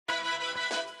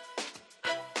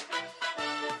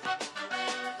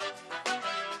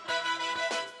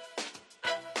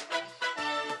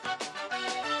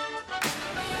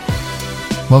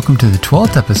Welcome to the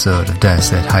 12th episode of Dad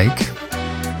Said Hike.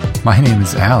 My name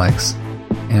is Alex,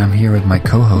 and I'm here with my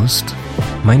co-host.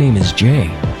 My name is Jay.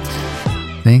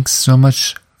 Thanks so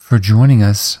much for joining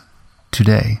us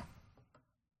today.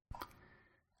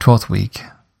 12th week.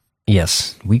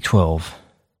 Yes, week 12.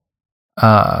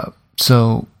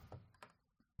 So,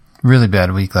 really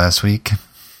bad week last week.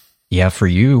 Yeah, for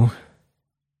you.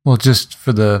 Well, just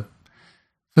for the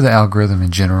algorithm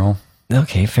in general.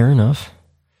 Okay, fair enough.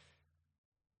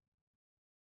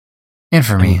 And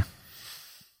for me.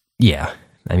 Yeah,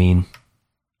 I mean,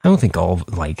 I don't think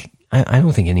I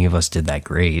don't think any of us did that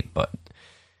great, but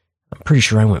I'm pretty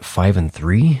sure I went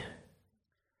 5-3.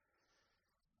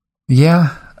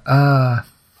 Yeah,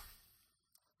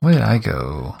 where did I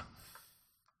go?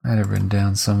 I had it written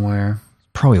down somewhere.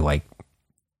 Probably like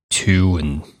 2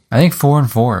 and... I think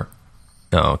 4-4.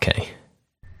 Oh, okay.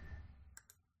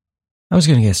 I was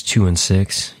gonna guess 2 and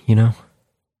 6, you know?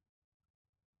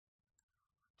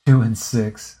 2 and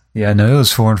 6. Yeah, no, it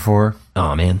was 4-4.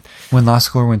 Oh, man. Win-loss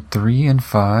score went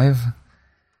 3-5.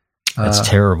 That's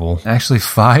terrible. Actually,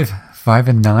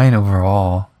 5-9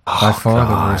 overall. By far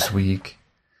God. the worst week.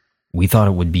 We thought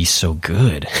it would be so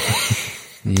good.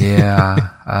 Yeah.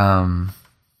 I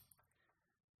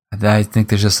think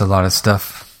there's just a lot of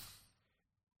stuff.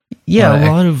 Yeah, a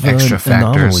lot of extra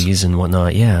factors. anomalies and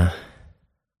whatnot, yeah.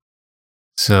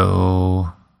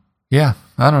 So, yeah,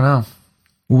 I don't know.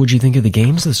 What would you think of the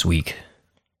games this week?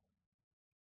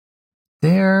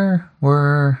 There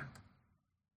were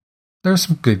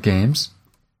some good games.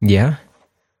 Yeah?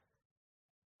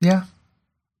 Yeah.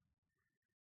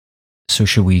 So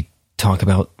should we talk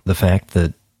about the fact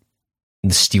that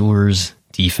the Steelers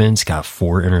defense got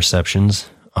 4 interceptions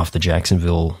off the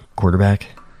Jacksonville quarterback?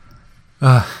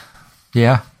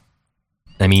 Yeah.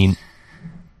 I mean,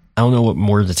 I don't know what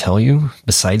more to tell you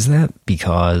besides that,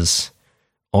 because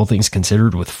all things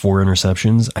considered, with 4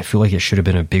 interceptions, I feel like it should have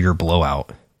been a bigger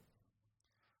blowout.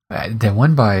 They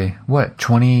won by,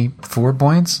 24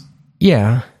 points?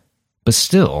 Yeah, but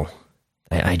still,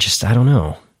 I don't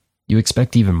know. You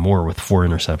expect even more with 4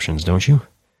 interceptions, don't you?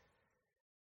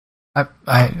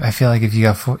 I feel like if you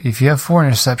have 4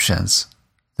 interceptions,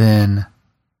 then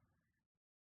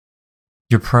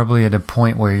you're probably at a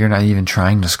point where you're not even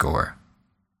trying to score.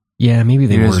 Yeah, maybe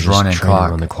they You're were just just running trying clock.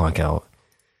 to run the clock out.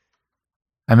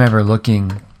 I remember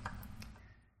looking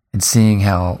and seeing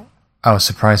how I was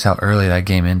surprised how early that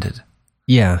game ended.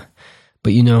 Yeah,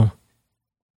 but you know,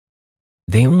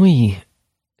 they only...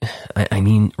 I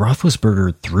mean,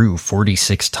 Roethlisberger threw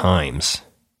 46 times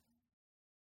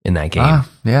in that game.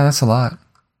 Yeah, that's a lot.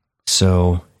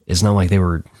 So it's not like they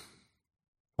were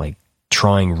like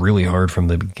trying really hard from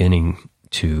the beginning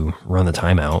to run the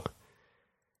timeout.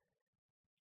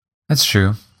 That's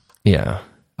true. Yeah.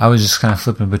 I was just kind of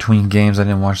flipping between games. I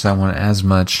didn't watch that one as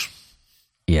much.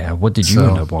 Yeah. What did you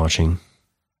end up watching?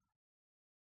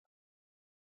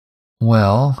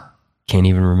 Well... Can't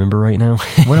even remember right now.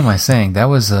 What am I saying? That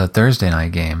was a Thursday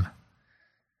night game.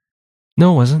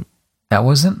 No, it wasn't. That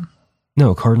wasn't?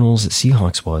 No, Cardinals at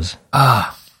Seahawks was.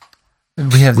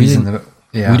 We have these in the...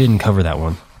 Yeah. We didn't cover that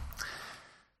one.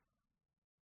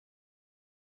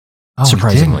 Oh,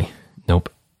 surprisingly.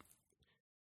 Nope.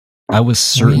 I was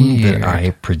certain that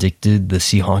I predicted the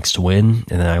Seahawks to win,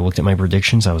 and then I looked at my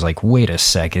predictions. I was like, wait a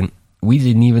second. We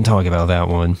didn't even talk about that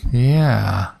one.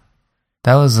 Yeah.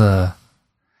 That was a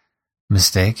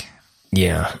mistake.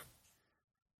 Yeah.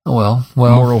 Well.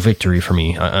 Moral victory for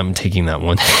me. I'm taking that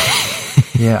one.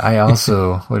 Yeah, I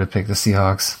also would have picked the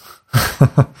Seahawks.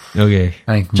 Okay.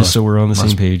 I think just so we're on the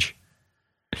same page.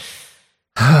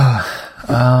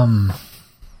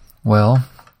 Well,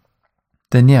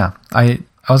 then yeah. I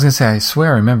was going to say, I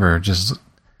swear I remember just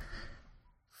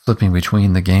flipping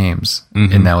between the games,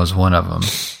 and that was one of them.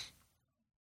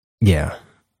 Yeah.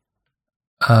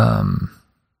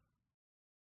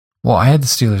 Well, I had the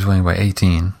Steelers winning by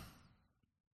 18.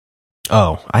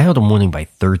 Oh, I had them winning by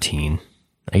 13.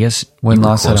 I guess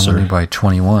Win-loss had them winning by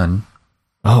 21.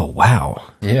 Oh,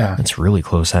 wow. Yeah. That's really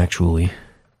close, actually.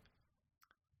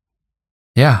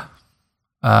 Yeah.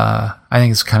 I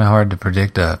think it's kind of hard to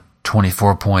predict a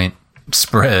 24-point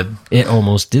spread. It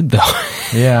almost did, though.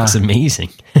 Yeah. It's amazing.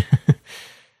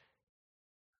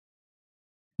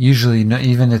 Usually,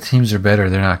 even if teams are better,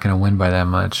 they're not going to win by that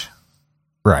much.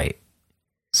 Right.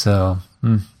 So,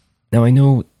 Now, I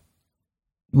know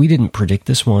we didn't predict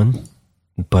this one,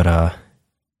 but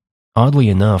oddly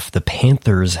enough, the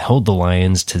Panthers held the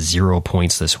Lions to 0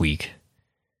 points this week.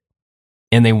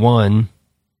 And they won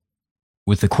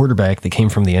with the quarterback that came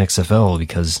from the XFL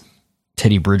because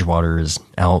Teddy Bridgewater is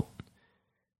out.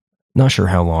 Not sure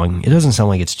how long. It doesn't sound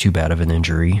like it's too bad of an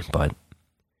injury, but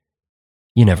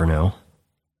you never know.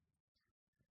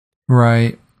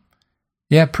 Right.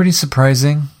 Yeah, pretty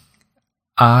surprising.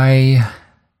 Well,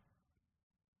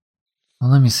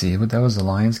 let me see. That was the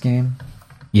Lions game?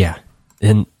 Yeah.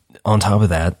 And on top of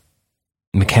that,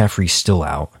 McCaffrey's still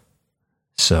out.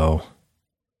 So,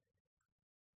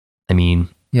 I mean...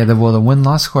 Yeah, the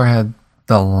win-loss score had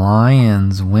the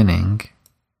Lions winning.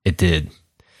 It did.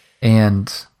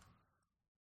 And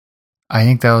I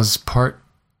think that was part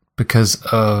because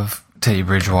of Teddy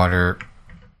Bridgewater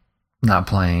not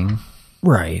playing.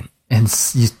 Right. And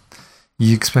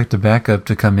you expect a backup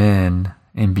to come in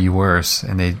and be worse,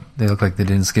 and they look like they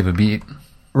didn't skip a beat.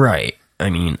 Right. I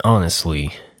mean,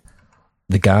 honestly,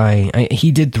 the guy,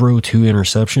 he did throw 2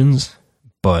 interceptions,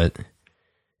 but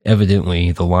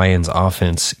evidently the Lions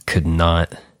offense could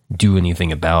not do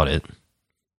anything about it.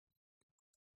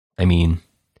 I mean,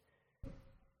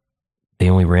 they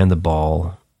only ran the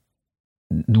ball.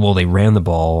 Well, they ran the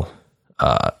ball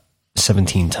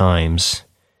 17 times,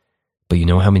 but you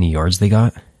know how many yards they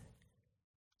got?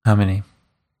 How many?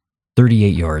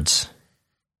 38 yards.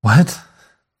 What?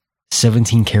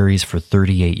 17 carries for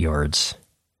 38 yards.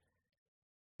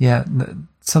 Yeah,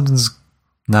 something's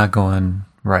not going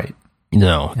right.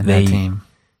 No, in that team.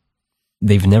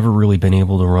 They've never really been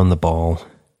able to run the ball.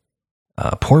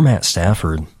 Poor Matt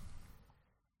Stafford.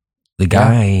 The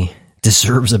guy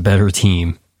deserves a better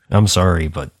team. I'm sorry,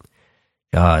 but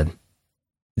God,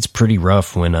 it's pretty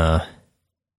rough when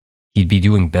he'd be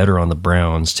doing better on the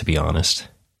Browns, to be honest.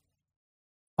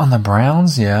 On the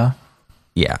Browns, yeah.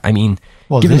 Yeah, I mean,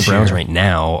 given the Browns right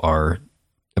now are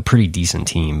a pretty decent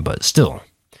team, but still.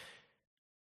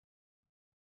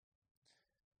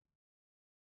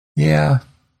 Yeah.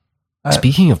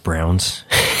 Speaking of Browns,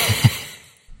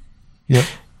 yep,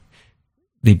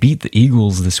 they beat the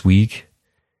Eagles this week.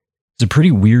 It's a pretty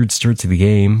weird start to the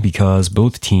game because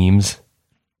both teams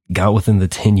got within the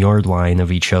 10-yard line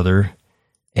of each other,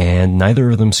 and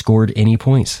neither of them scored any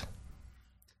points.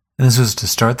 And this was to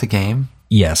start the game?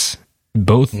 Yes.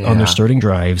 Both on their starting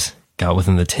drives got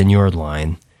within the 10-yard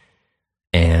line,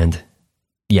 and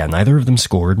neither of them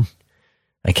scored.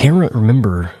 I can't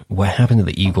remember what happened to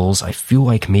the Eagles. I feel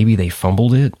like maybe they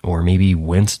fumbled it or maybe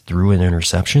went through an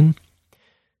interception.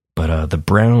 But the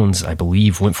Browns, I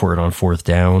believe, went for it on 4th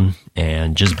down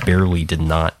and just barely did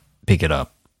not pick it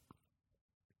up.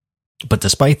 But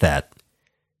despite that,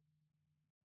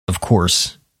 of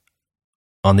course,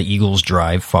 on the Eagles'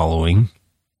 drive following,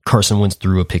 Carson Wentz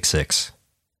threw a pick 6.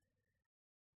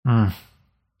 Yeah.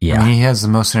 I mean, he has the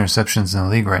most interceptions in the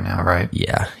league right now, right?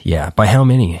 Yeah. By how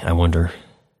many, I wonder?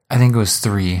 I think it was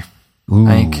 3. Ooh. I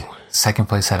think second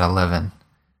place had 11.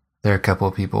 There are a couple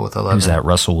of people with 11. Who's that,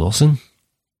 Russell Wilson?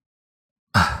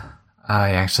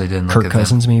 I actually didn't look Kirk at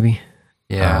Cousins, them. maybe?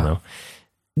 Yeah. I don't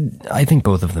know. I think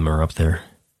both of them are up there.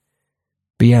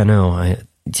 But yeah, no,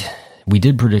 we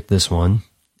did predict this one.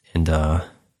 And, or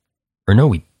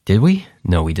no, did we?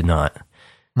 No, we did not.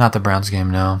 Not the Browns game,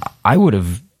 no. I would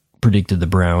have predicted the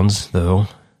Browns, though,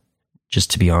 just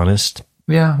to be honest.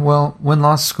 Yeah, well,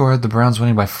 win-loss score, the Browns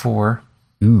winning by 4.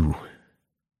 Ooh.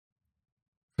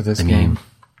 For this game.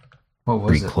 What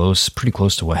was it? Pretty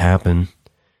close to what happened.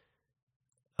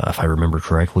 If I remember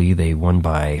correctly, they won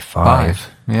by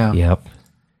 5. Yeah. Yep.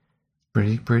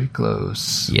 Pretty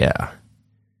close. Yeah.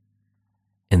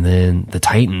 And then the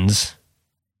Titans,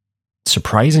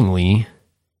 surprisingly,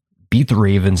 beat the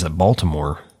Ravens at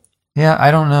Baltimore. Yeah,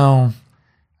 I don't know.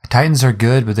 The Titans are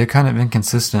good, but they're kind of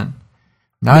inconsistent.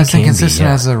 Not as inconsistent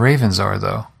as the Ravens are,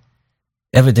 though.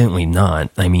 Evidently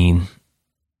not. I mean,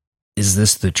 is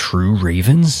this the true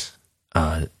Ravens?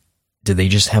 Did they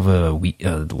just have a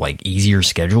easier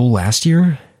schedule last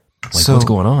year? So, what's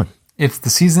going on? If the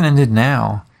season ended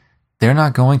now, they're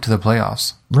not going to the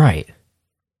playoffs. Right.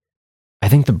 I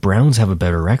think the Browns have a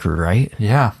better record, right?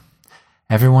 Yeah.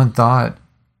 Everyone thought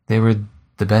they were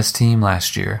the best team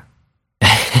last year.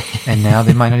 And now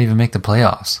they might not even make the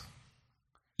playoffs.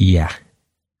 Yeah.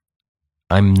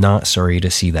 I'm not sorry to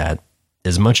see that.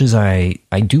 As much as I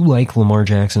do like Lamar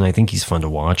Jackson, I think he's fun to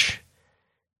watch.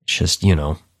 It's just,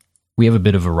 we have a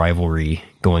bit of a rivalry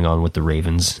going on with the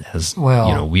Ravens as,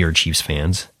 we are Chiefs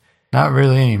fans. Not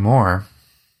really anymore.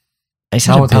 I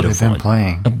said not a bit of one.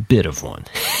 Playing. A bit of one.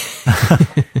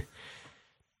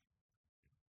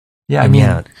 Yeah, I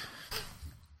mean,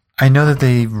 I know that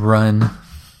they run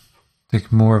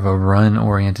like more of a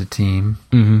run-oriented team.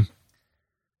 Mm-hmm.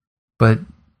 But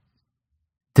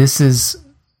this is...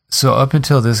 So up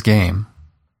until this game,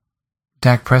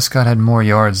 Dak Prescott had more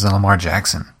yards than Lamar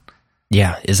Jackson.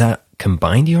 Yeah, is that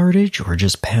combined yardage or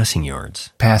just passing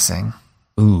yards? Passing.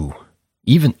 Ooh.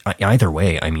 Either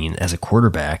way, I mean, as a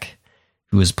quarterback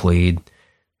who has played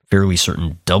fairly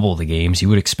certain double the games, you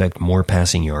would expect more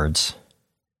passing yards.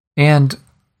 And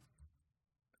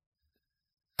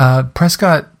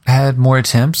Prescott had more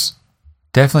attempts,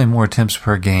 definitely more attempts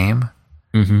per game.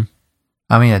 Mm-hmm.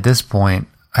 I mean, at this point,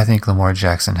 I think Lamar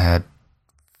Jackson had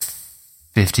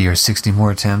 50 or 60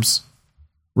 more attempts.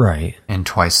 Right. In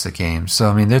twice the game. So,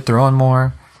 I mean, they're throwing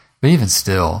more, but even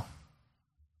still,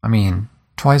 I mean,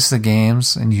 twice the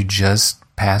games and you just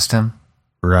passed him.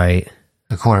 Right.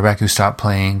 The quarterback who stopped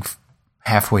playing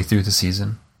halfway through the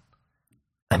season.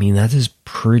 I mean, that is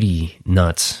pretty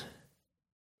nuts.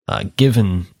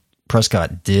 Given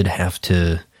Prescott did have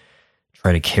to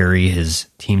try to carry his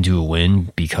team to a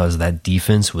win because that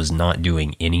defense was not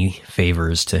doing any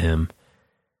favors to him.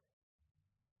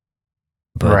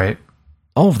 But right.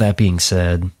 All of that being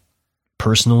said,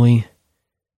 personally,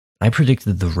 I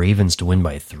predicted the Ravens to win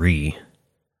by 3.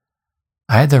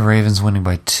 I had the Ravens winning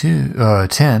by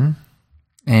 10,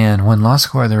 and when lost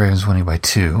score, the Ravens winning by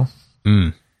 2.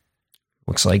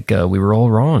 Looks like we were all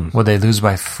wrong. Would they lose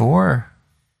by 4?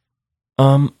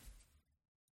 What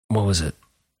was it?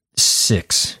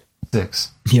 6.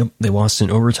 6. Yep, they lost in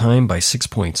overtime by 6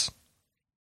 points.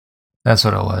 That's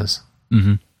what it was.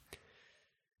 Mm-hmm.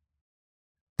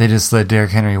 They just let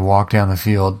Derrick Henry walk down the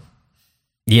field.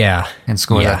 Yeah. And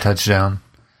score that touchdown.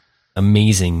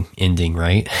 Amazing ending,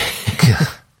 right?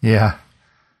 Yeah.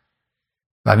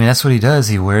 I mean, that's what he does.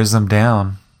 He wears them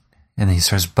down, and he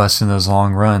starts busting those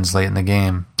long runs late in the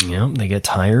game. Yeah, they get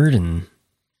tired, and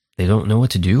they don't know what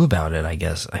to do about it, I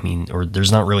guess. I mean, or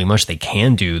there's not really much they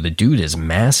can do. The dude is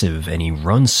massive, and he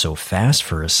runs so fast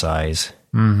for his size.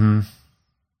 Mm-hmm.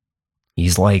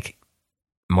 He's like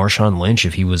Marshawn Lynch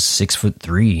if he was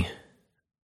 6'3".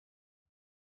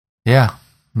 Yeah.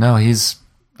 No, he's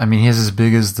as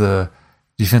big as the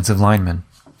defensive lineman.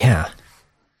 Yeah.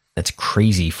 That's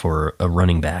crazy for a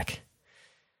running back.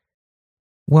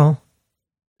 Well,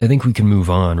 I think we can move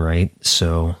on, right?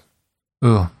 So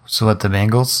what, the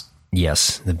Bengals?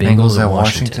 Yes, the Bengals at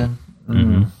Washington.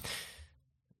 Mm-hmm.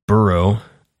 Burrow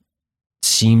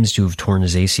seems to have torn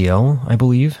his ACL, I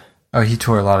believe. Oh, he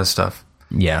tore a lot of stuff.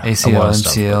 Yeah. ACL,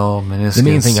 MCL, meniscus. The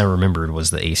main thing I remembered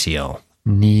was the ACL.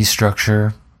 Knee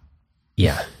structure.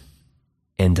 Yeah.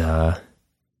 And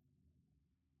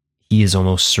he is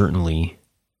almost certainly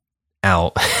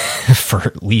out for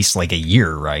at least like a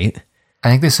year, right? I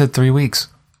think they said 3 weeks.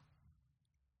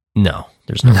 No,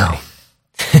 there's no way.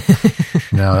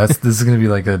 No, this is going to be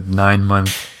like a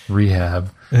 9-month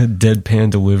rehab.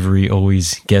 Deadpan delivery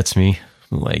always gets me.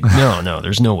 Like, no,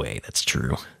 there's no way that's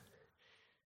true.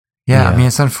 Yeah, I mean,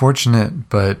 it's unfortunate,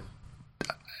 but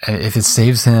if it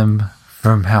saves him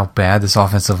from how bad this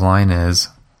offensive line is.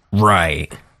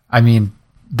 Right. I mean,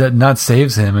 that not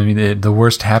saves him. I mean, the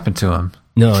worst happened to him.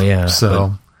 No, yeah.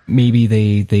 So maybe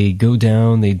they go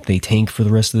down, they tank for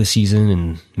the rest of the season,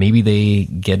 and maybe they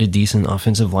get a decent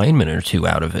offensive lineman or two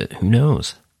out of it. Who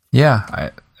knows?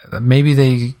 Yeah, maybe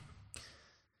they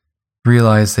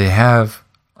realize they have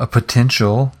a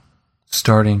potential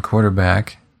starting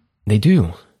quarterback. They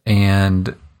do.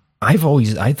 And I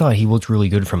thought he looked really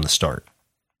good from the start.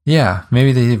 Yeah,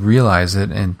 maybe they realize it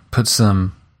and put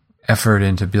some effort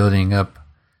into building up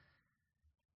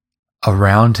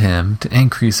around him to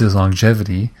increase his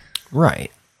longevity.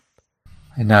 Right.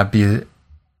 And not be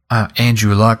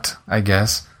Andrew Luck, I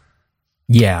guess.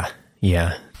 Yeah.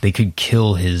 They could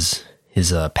kill his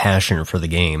passion for the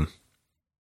game.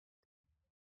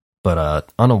 But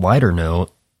on a lighter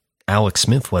note, Alex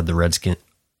Smith led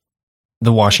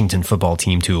the Washington football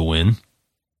team to a win.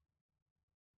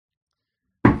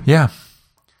 Yeah.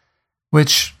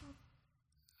 Which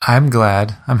I'm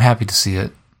happy to see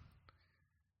it.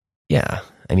 Yeah.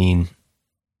 I mean,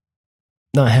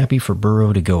 not happy for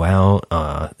Burrow to go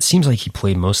out. Seems like he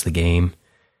played most of the game,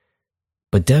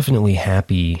 but definitely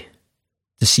happy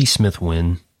to see Smith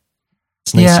win.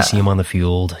 It's nice to see him on the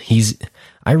field.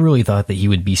 I really thought that he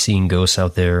would be seeing ghosts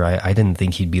out there. I didn't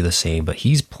think he'd be the same, but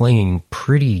he's playing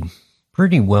pretty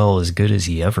well, as good as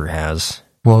he ever has.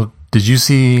 Well, did you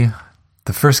see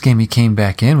the first game he came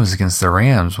back in was against the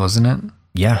Rams, wasn't it?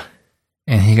 Yeah.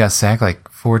 And he got sacked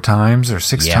like 4 times or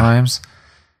 6 times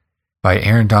by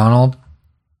Aaron Donald.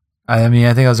 I mean,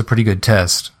 I think that was a pretty good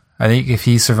test. I think if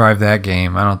he survived that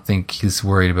game, I don't think he's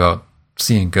worried about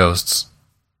seeing ghosts.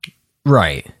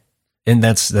 Right. And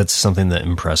that's something that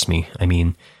impressed me. I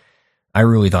mean, I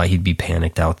really thought he'd be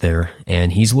panicked out there,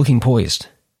 and he's looking poised.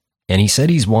 And he said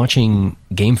he's watching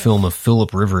game film of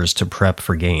Phillip Rivers to prep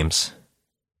for games.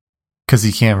 Because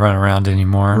he can't run around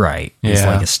anymore. Right. Yeah. He's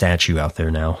like a statue out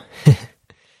there now.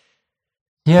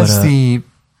 He has the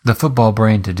football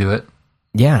brain to do it.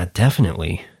 Yeah,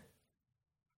 definitely.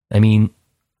 I mean,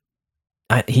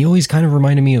 he always kind of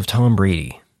reminded me of Tom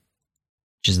Brady,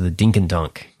 which is the dink and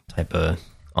dunk type of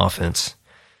offense.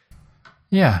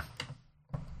 Yeah.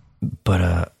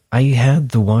 But I had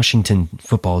the Washington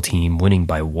football team winning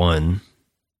by 1.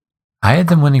 I had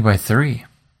them winning by 3.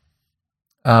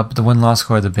 But the win-loss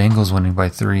score, the Bengals winning by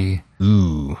 3.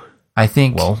 Ooh. I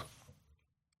think the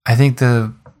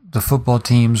football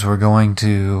teams were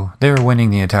they were winning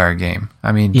the entire game.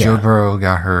 I mean, Joe Burrow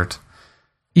got hurt.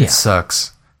 Yeah. It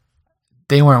sucks.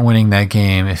 They weren't winning that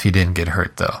game if he didn't get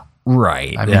hurt, though.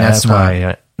 Right. I mean, that's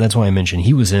why I mentioned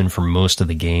he was in for most of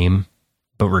the game.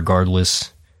 But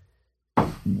regardless,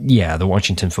 yeah, the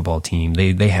Washington football team,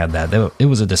 they had that. It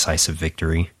was a decisive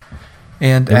victory.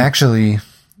 And actually,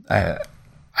 I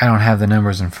don't have the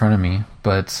numbers in front of me,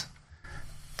 but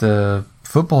the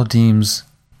football team's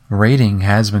rating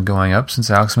has been going up since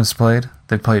Alex Smith's played.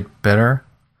 They played better.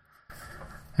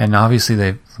 And obviously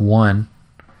they've won.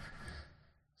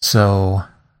 So,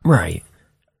 right.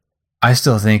 I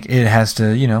still think it has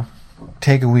to,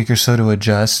 take a week or so to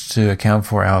adjust to account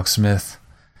for Alex Smith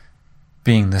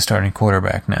being the starting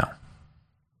quarterback now.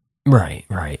 Right.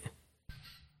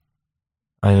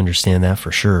 I understand that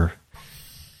for sure.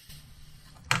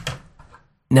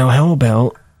 Now, how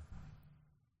about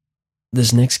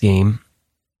this next game?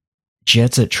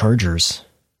 Jets at Chargers.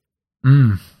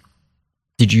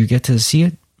 Did you get to see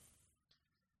it?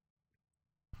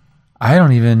 I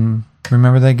don't even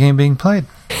remember that game being played.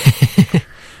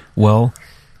 Well,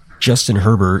 Justin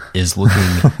Herbert is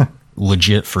looking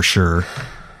legit for sure.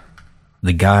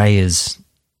 The guy is,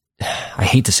 I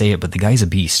hate to say it, but the guy's a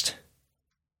beast.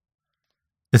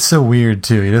 It's so weird,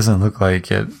 too. He doesn't look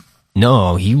like it.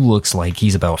 No, he looks like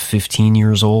he's about 15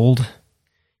 years old.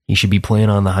 He should be playing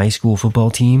on the high school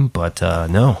football team, but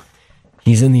no.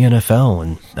 He's in the NFL,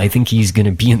 and I think he's going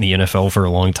to be in the NFL for a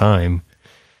long time.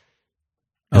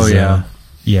 Oh, yeah.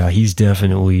 Yeah, he's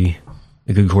definitely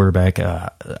a good quarterback.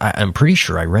 I'm pretty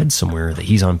sure I read somewhere that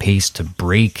he's on pace to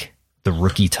break the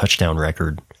rookie touchdown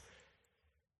record.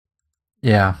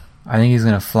 Yeah, I think he's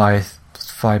going to fly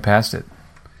past it.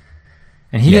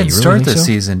 And he didn't start this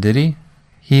season, did he?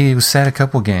 He was sat a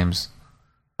couple games.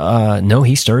 No,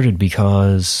 he started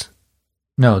because...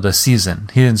 No, the season.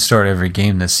 He didn't start every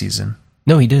game this season.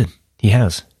 No, he did. He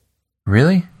has.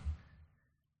 Really?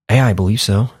 Yeah, I believe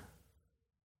so.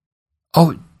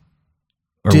 Oh,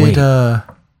 did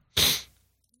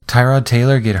Tyrod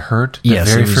Taylor get hurt the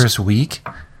very first week?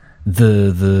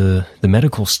 The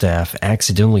medical staff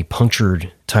accidentally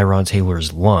punctured Tyrod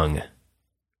Taylor's lung,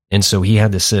 and so he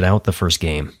had to sit out the first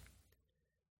game.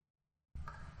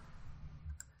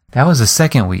 That was the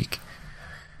second week.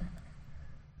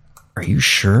 Are you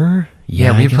sure?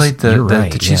 Yeah, we played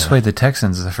the Chiefs played the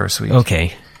Texans the first week.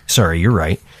 Okay, sorry, you're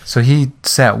right. So he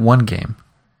sat one game.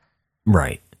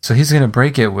 Right. So he's going to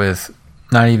break it with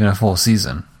not even a full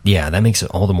season. Yeah, that makes it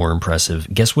all the more impressive.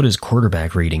 Guess what his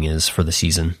quarterback rating is for the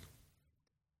season?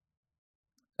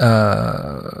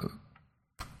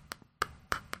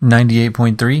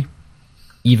 98.3.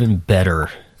 Even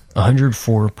better,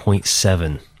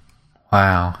 104.7.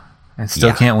 Wow. And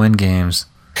still can't win games.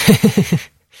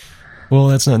 Well,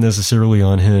 that's not necessarily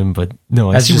on him, but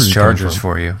no, that's just Chargers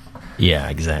for you. Yeah,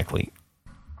 exactly.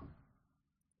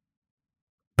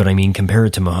 But I mean,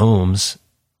 compared to Mahomes,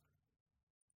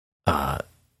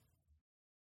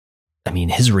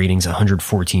 his rating's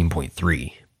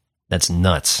 114.3. That's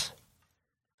nuts.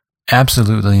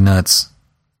 Absolutely nuts.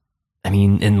 I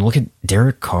mean, and look at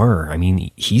Derek Carr. I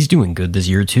mean, he's doing good this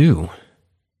year too.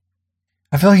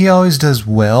 I feel like he always does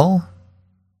well.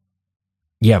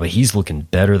 Yeah, but he's looking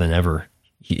better than ever.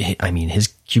 His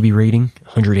QB rating,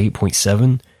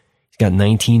 108.7. He's got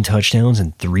 19 touchdowns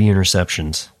and 3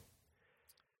 interceptions.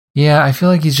 Yeah, I feel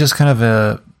like he's just kind of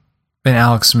an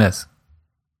Alex Smith.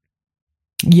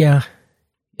 Yeah,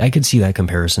 I could see that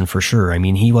comparison for sure. I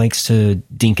mean, he likes to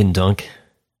dink and dunk,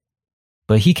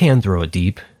 but he can throw it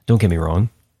deep. Don't get me wrong.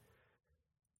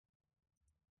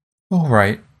 Oh,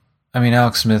 right. I mean,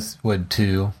 Alex Smith would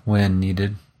too when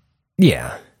needed.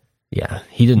 Yeah.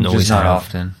 He didn't always not have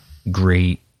often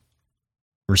great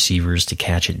receivers to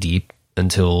catch it deep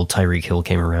until Tyreek Hill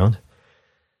came around.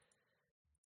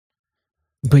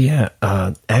 But yeah,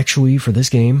 actually for this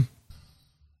game,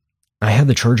 I had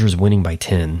the Chargers winning by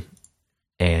 10,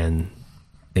 and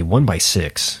they won by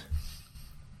 6.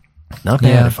 Not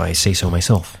bad if I say so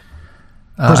myself.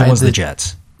 Of course, it was the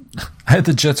Jets. I had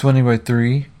the Jets winning by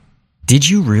 3. Did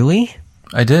you really?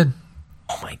 I did.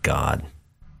 Oh my God.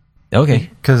 Okay.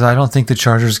 Because I don't think the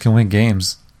Chargers can win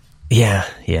games. Yeah.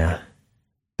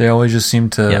 They always just seem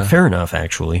to... Yeah, fair enough,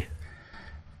 actually.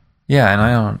 Yeah,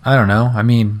 and I don't know. I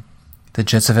mean, the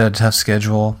Jets have had a tough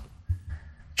schedule.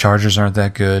 Chargers aren't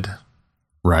that good.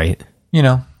 Right. You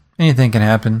know, anything can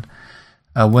happen.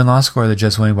 Win-loss score, the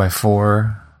Jets winning by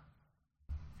 4.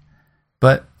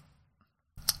 But,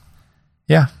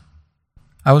 yeah,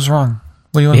 I was wrong.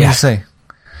 What do you want me to say?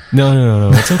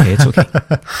 No. It's okay. It's okay.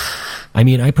 I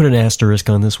mean, I put an asterisk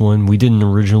on this one. We didn't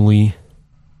originally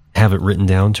have it written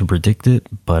down to predict it,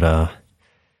 but, I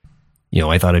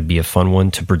thought it'd be a fun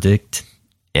one to predict.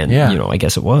 And, I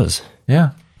guess it was.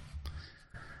 Yeah.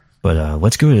 But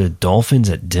let's go to Dolphins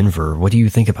at Denver. What do you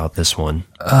think about this one?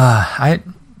 I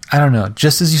don't know.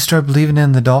 Just as you start believing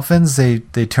in the Dolphins, they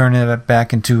turn it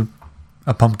back into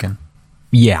a pumpkin.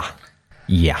 Yeah.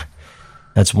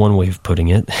 That's one way of putting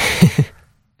it.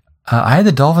 I had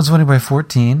the Dolphins winning by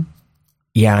 14.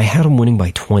 Yeah, I had them winning by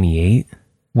 28.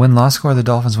 Win-loss score, the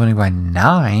Dolphins winning by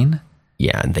 9.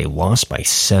 Yeah, and they lost by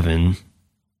 7.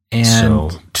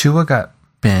 And Tua got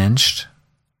benched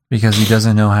because he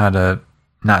doesn't know how to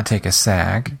not take a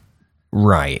sack.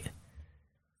 Right.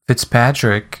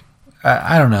 Fitzpatrick,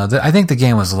 I don't know. I think the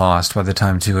game was lost by the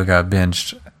time Tua got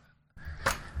benched.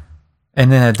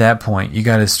 And then at that point, you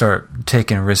got to start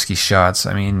taking risky shots.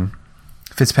 I mean,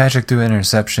 Fitzpatrick threw an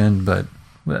interception, but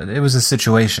it was a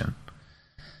situation.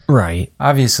 Right.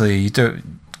 Obviously, good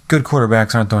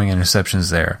quarterbacks aren't throwing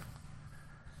interceptions there.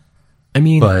 I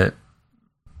mean... But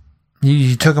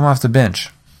you took him off the bench.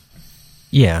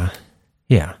 Yeah.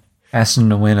 Asked him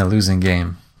to win a losing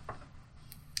game.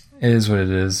 It is what it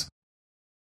is.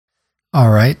 All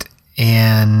right.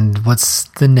 And what's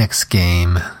the next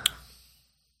game?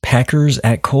 Packers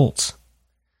at Colts.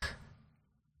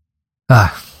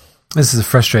 This is a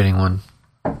frustrating one.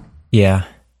 Yeah.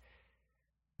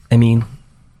 I mean,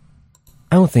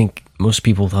 I don't think most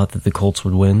people thought that the Colts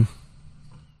would win.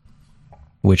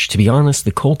 Which, to be honest,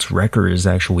 the Colts' record is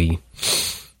actually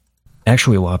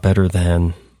a lot better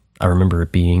than I remember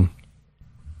it being.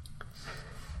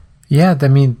 Yeah, I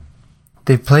mean,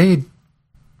 they played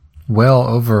well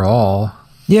overall.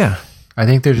 Yeah. I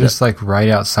think they're just right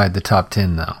outside the top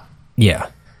 10, though. Yeah.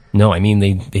 No, I mean,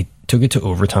 they took it to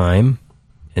overtime,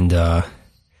 and the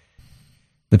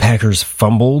Packers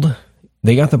fumbled.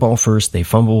 They got the ball first. They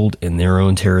fumbled in their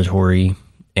own territory.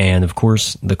 And, of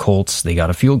course, the Colts, they got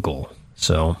a field goal.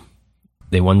 So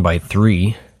they won by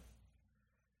 3.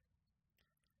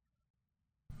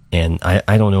 And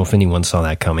I don't know if anyone saw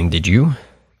that coming. Did you?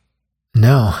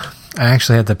 No. I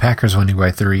actually had the Packers winning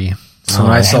by 3. So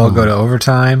when I saw it go to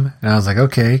overtime, and I was like,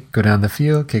 okay, go down the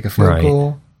field, kick a field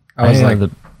goal. I was like,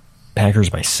 the Packers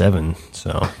by 7.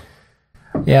 So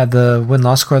yeah, the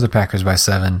win-loss score, the Packers by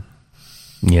 7.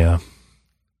 Yeah.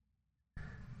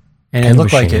 And it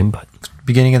looked like it.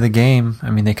 Beginning of the game, I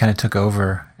mean, they kind of took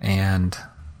over and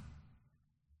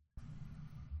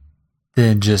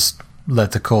then just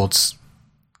let the Colts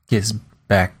get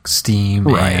back steam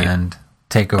and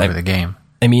take over the game.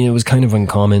 I mean, it was kind of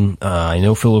uncommon. I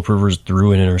know Phillip Rivers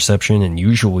threw an interception, and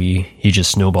usually he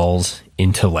just snowballs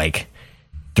into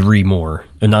 3 more.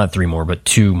 Not 3 more, but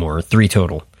 2 more. 3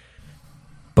 total.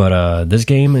 But this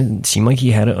game, it seemed like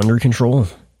he had it under control.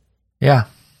 Yeah.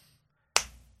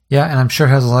 Yeah, and I'm sure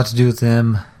it has a lot to do with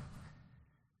them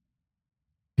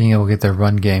being able to get their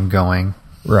run game going.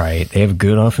 Right. They have a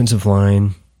good offensive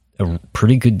line, a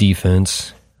pretty good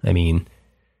defense. I mean,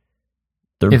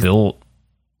 they're built...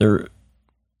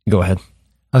 Go ahead.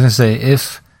 I was going to say,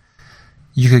 if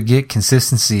you could get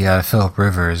consistency out of Phillip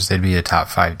Rivers, they'd be a top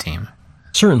 5 team.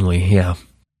 Certainly, yeah.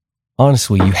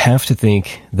 Honestly, you have to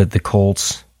think that the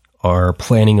Colts are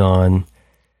planning on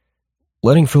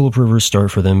letting Phillip Rivers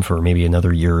start for them for maybe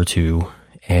another year or 2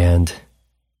 and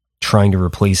trying to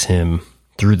replace him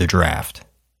through the draft.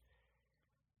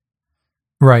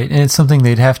 Right, and it's something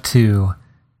they'd have to...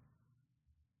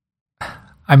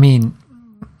 I mean...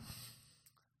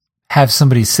 have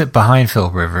somebody sit behind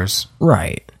Phillip Rivers.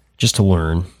 Right. Just to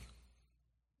learn.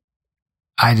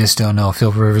 I just don't know if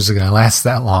Phillip Rivers is going to last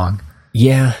that long.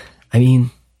 Yeah. I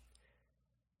mean,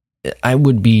 I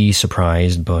would be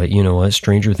surprised, but you know what?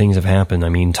 Stranger things have happened. I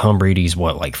mean, Tom Brady's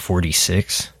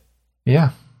 46?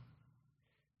 Yeah.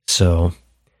 So.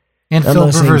 And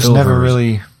Phillip Rivers never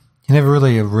really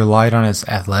relied on his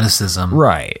athleticism.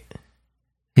 Right.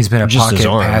 He's been a pocket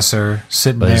passer,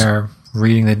 sitting there,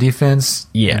 reading the defense,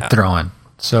 and throwing.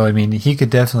 So, I mean, he could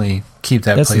definitely keep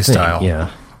that play style.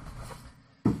 Yeah.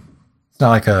 It's not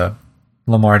like a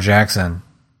Lamar Jackson.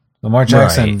 Lamar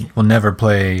Jackson will never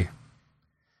play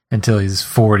until he's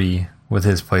 40 with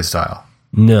his play style.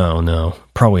 No,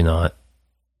 probably not.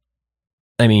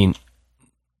 I mean,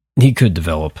 he could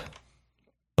develop,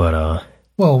 but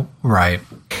well, right.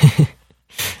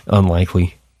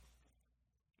 Unlikely.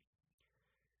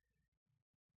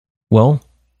 Well,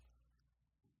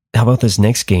 How about this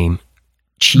next game?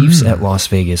 Chiefs at Las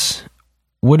Vegas.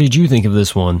 What did you think of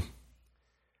this one?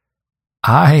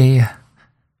 I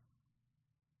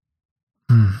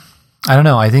don't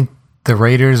know. I think the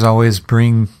Raiders always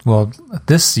bring, well,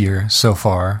 this year so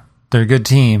far, they're a good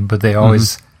team, but they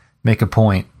always make a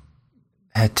point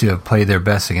had to play their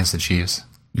best against the Chiefs.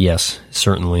 Yes,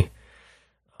 certainly.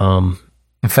 In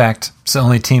fact, it's the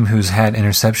only team who's had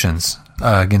interceptions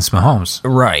against Mahomes.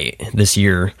 Right, this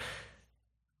year.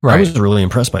 Right. I was really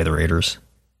impressed by the Raiders.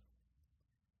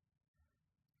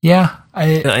 Yeah.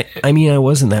 I mean, I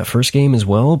was in that first game as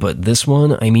well, but this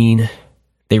one, I mean,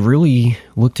 they really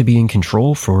looked to be in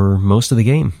control for most of the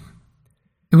game.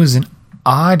 It was an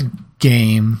odd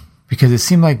game because it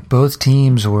seemed like both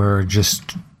teams were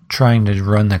just trying to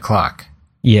run the clock.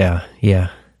 Yeah.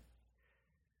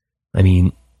 I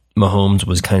mean, Mahomes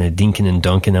was kind of dinking and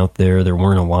dunking out there. There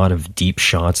weren't a lot of deep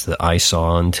shots that I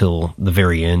saw until the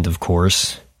very end, of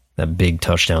course. That big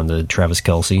touchdown to Travis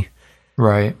Kelce.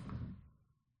 Right.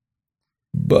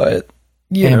 But,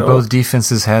 both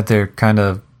defenses had their kind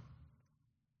of,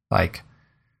 like,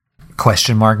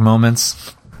 question mark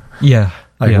moments. Yeah.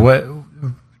 Like, what?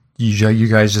 You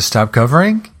guys just stopped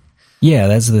covering? Yeah,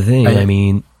 that's the thing. I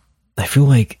mean, I feel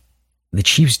like the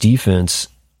Chiefs' defense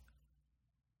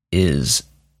is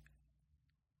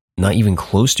not even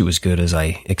close to as good as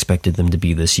I expected them to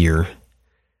be this year.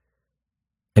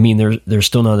 I mean, they're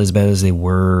still not as bad as they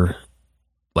were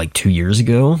like 2 years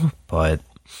ago, but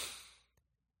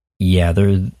yeah,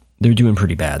 they're doing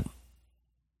pretty bad.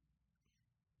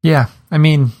 Yeah, I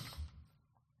mean,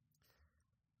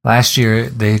 last year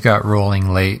they got rolling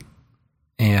late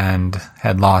and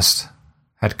had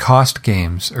cost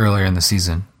games earlier in the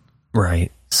season.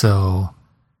 Right. So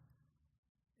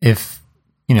if,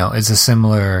 it's a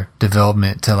similar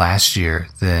development to last year,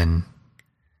 then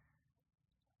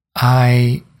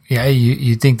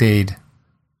you'd think they'd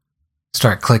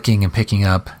start clicking and picking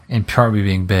up and probably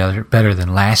being better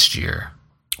than last year.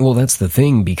 Well, that's the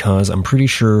thing, because I'm pretty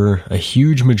sure a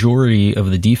huge majority of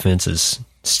the defense is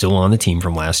still on the team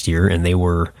from last year, and they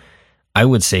were, I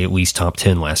would say, at least top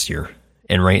 10 last year.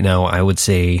 And right now, I would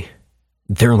say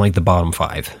they're in like the bottom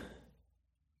 5.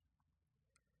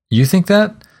 You think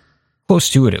that? Close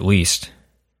to it, at least.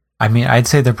 I mean, I'd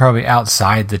say they're probably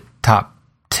outside the top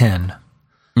 10.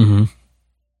 Mm-hmm.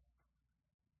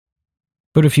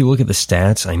 But if you look at the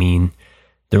stats, I mean,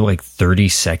 they're like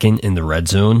 32nd in the red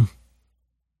zone.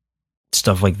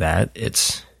 Stuff like that.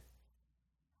 It's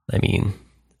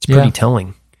pretty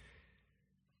telling.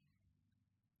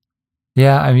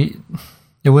 Yeah, I mean,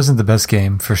 it wasn't the best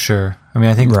game for sure. I mean,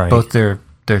 I think both their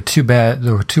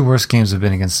two worst games have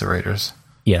been against the Raiders.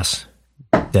 Yes,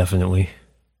 definitely.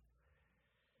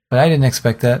 But I didn't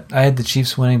expect that. I had the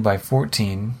Chiefs winning by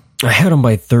 14. I had them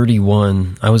by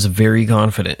 31. I was very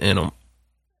confident in them.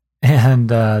 And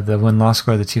the win-loss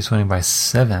score, the Chiefs winning by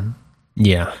 7.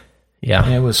 Yeah.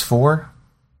 And it was 4?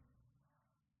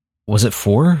 Was it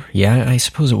 4? Yeah, I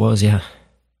suppose it was, yeah.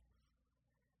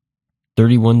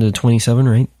 31-27,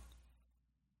 right?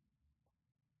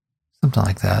 Something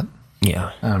like that.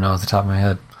 Yeah. I don't know off the top of my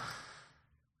head.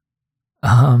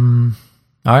 All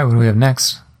right, what do we have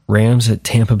next? Rams at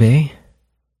Tampa Bay.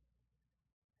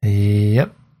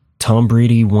 Yep. Tom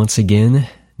Brady once again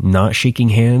not shaking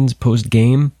hands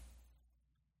post-game.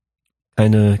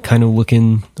 Kind of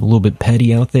looking a little bit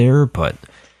petty out there, but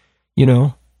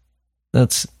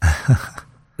that's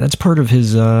part of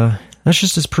his that's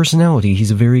just his personality.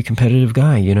 He's a very competitive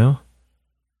guy,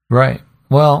 Right.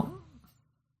 Well,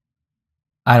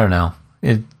 I don't know.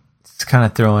 It's kind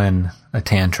of throwing a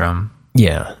tantrum.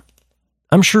 Yeah.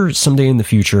 I'm sure someday in the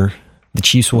future the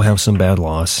Chiefs will have some bad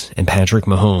loss and Patrick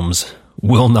Mahomes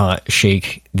will not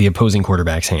shake the opposing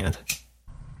quarterback's hand.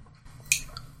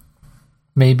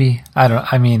 Maybe.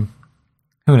 I mean,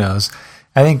 who knows?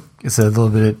 I think it's a little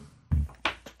bit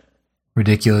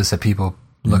ridiculous that people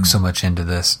look so much into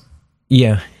this.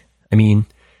 Yeah. I mean,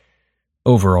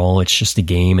 overall, it's just a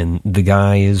game, and the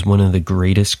guy is one of the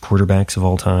greatest quarterbacks of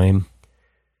all time.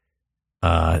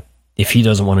 If he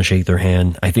doesn't want to shake their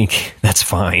hand, I think that's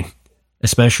fine.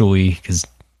 Especially because,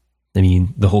 I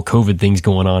mean, the whole COVID thing's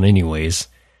going on anyways.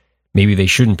 Maybe they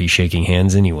shouldn't be shaking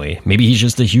hands anyway. Maybe he's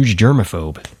just a huge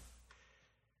germaphobe.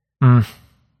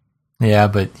 Yeah,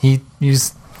 but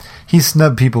he's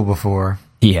snubbed people before.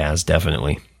 He has,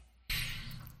 definitely.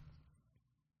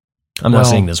 I'm not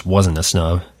saying this wasn't a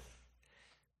snub.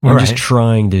 I'm just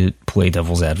trying to play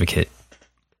devil's advocate.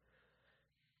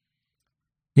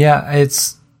 Yeah,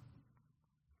 it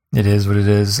is what it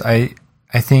is. I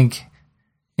think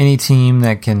any team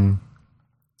that can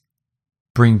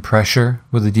bring pressure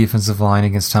with the defensive line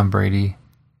against Tom Brady,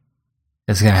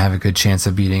 is going to have a good chance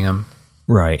of beating him.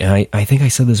 Right. And I think I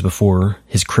said this before.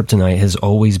 His kryptonite has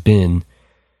always been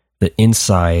the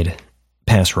inside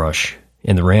pass rush.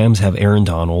 And the Rams have Aaron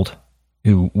Donald,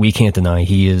 who we can't deny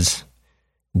he is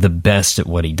the best at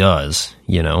what he does,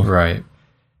 you know? Right.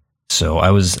 So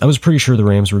I was pretty sure the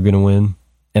Rams were going to win,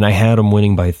 and I had them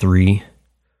winning by 3.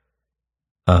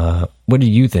 What did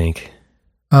you think?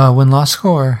 Win-loss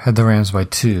score had the Rams by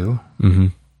 2. Mm-hmm.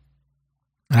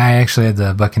 I actually had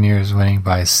the Buccaneers winning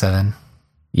by 7.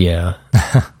 Yeah.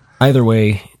 Either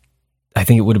way, I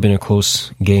think it would have been a close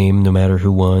game no matter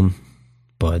who won.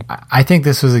 But I think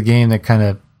this was a game that kind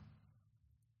of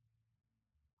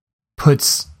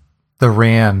puts the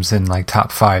Rams in like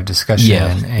top 5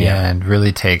 discussion and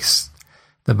really takes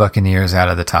the Buccaneers out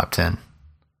of the top 10.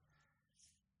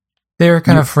 They were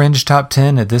kind of fringe top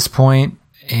 10 at this point,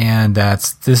 and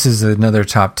this is another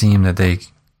top team that they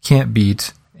can't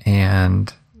beat,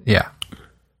 and yeah.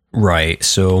 Right.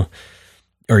 So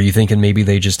are you thinking maybe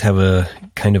they just have a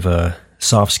kind of a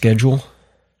soft schedule?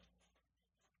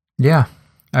 Yeah.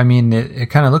 I mean, it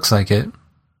kind of looks like it.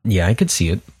 Yeah, I could see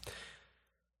it.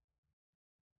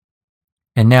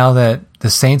 And now that the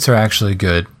Saints are actually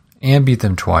good and beat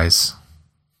them twice,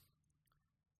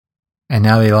 and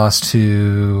now they lost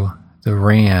to the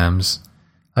Rams,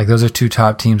 like those are 2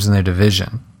 top teams in their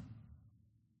division.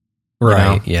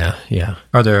 Right, you know? Yeah.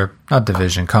 Or their, not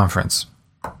division, conference.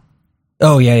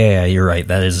 Oh, yeah, you're right.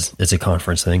 It's a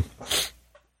conference thing.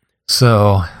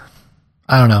 So,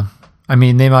 I don't know. I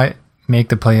mean, they might make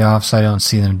the playoffs. I don't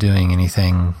see them doing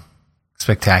anything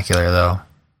spectacular, though.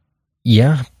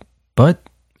 Yeah, but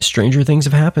stranger things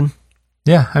have happened.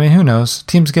 Yeah, I mean, who knows?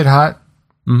 Teams get hot.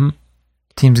 Mm-hmm.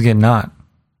 Teams get not.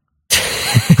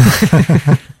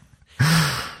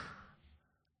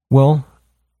 Well,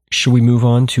 should we move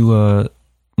on to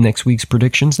next week's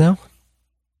predictions now?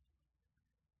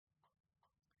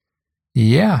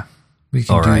 Yeah, we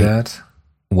can do that.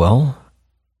 Well,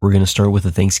 we're going to start with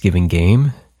a Thanksgiving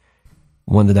game.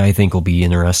 One that I think will be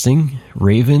interesting.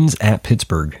 Ravens at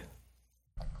Pittsburgh.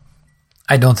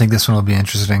 I don't think this one will be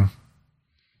interesting.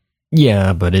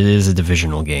 Yeah, but it is a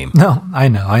divisional game. No, I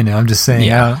know. I'm just saying,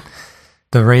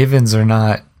 the Ravens are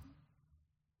not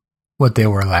what they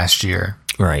were last year.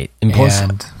 Right. And plus,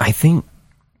 I think,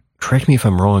 correct me if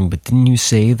I'm wrong, but didn't you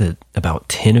say that about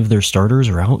 10 of their starters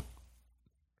are out?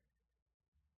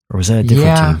 Or was that a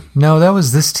different team? No, that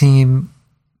was this team.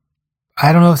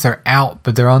 I don't know if they're out,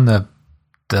 but they're on the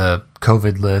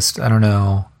COVID list. I don't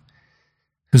know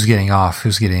who's getting off,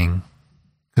 who's going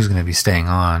to be staying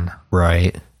on.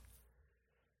 Right.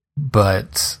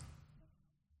 But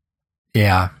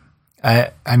yeah,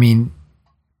 I mean,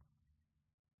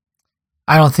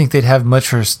 I don't think they'd have much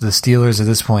for the Steelers at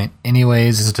this point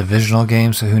anyways. It's a divisional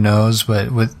game, so who knows? But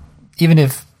even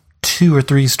if 2 or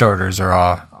 3 starters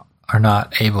are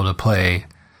not able to play,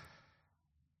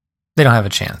 they don't have a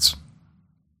chance.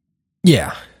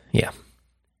 Yeah.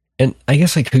 And I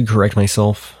guess I could correct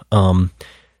myself.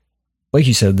 Like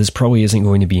you said, this probably isn't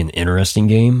going to be an interesting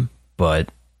game, but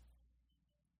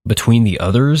between the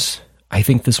others, I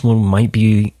think this one might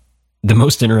be the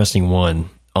most interesting one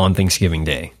on Thanksgiving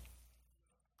Day.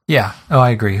 Yeah. Oh,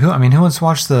 I agree. Who wants to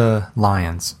watch the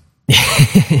Lions?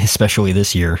 Especially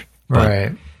this year.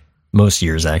 Right. Most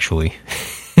years, actually.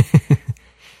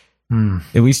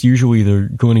 At least usually they're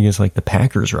going against like the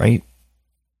Packers, right?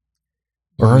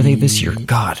 Or are they this year?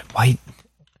 God,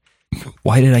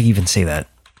 why did I even say that?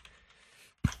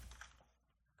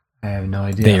 I have no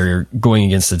idea. They're going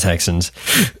against the Texans.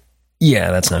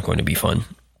 Yeah, that's not going to be fun.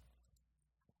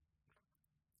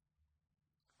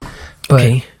 But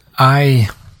okay. I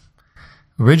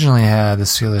originally had the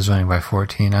Steelers winning by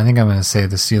 14. I think I'm going to say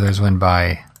the Steelers win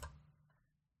by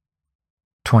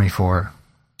 24.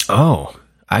 Oh,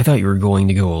 I thought you were going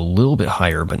to go a little bit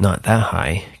higher, but not that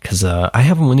high, because I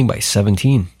have them winning by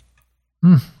 17.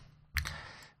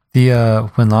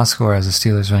 The win-loss score has the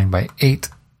Steelers winning by 8.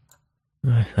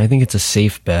 I think it's a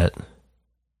safe bet.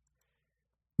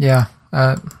 Yeah,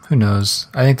 who knows?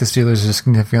 I think the Steelers are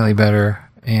significantly better,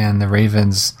 and the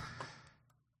Ravens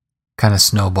kind of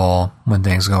snowball when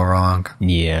things go wrong.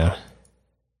 Yeah.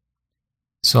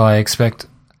 So I expect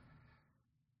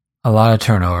a lot of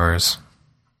turnovers.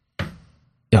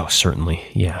 Oh, certainly,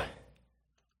 yeah.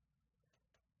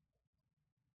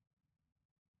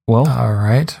 Well, all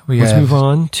right. Let's move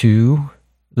on to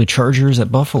the Chargers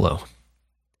at Buffalo.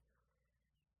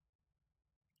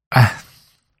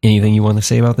 Anything you want to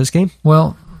say about this game?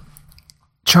 Well,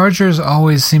 Chargers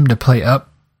always seem to play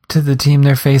up to the team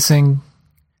they're facing,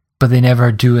 but they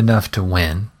never do enough to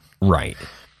win. Right.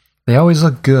 They always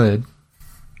look good,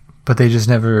 but they just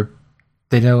never,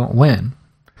 they don't win.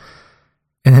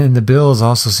 And then the Bills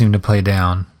also seem to play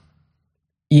down.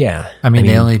 Yeah. I mean,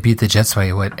 they only beat the Jets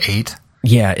by, 8?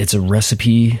 Yeah, it's a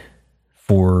recipe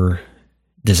for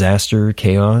disaster,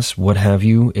 chaos, what have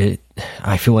you.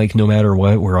 I feel like no matter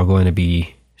what, we're all going to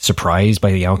be surprised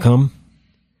by the outcome.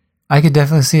 I could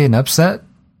definitely see an upset.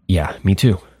 Yeah, me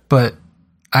too. But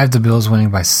I have the Bills winning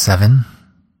by 7.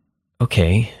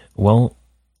 Okay, well,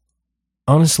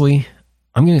 honestly,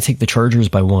 I'm going to take the Chargers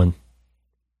by 1.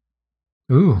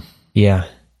 Ooh. Yeah.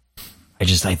 I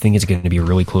think it's going to be a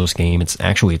really close game. It's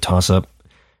actually a toss-up.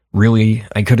 Really,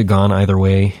 I could have gone either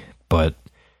way, but,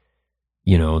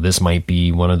 this might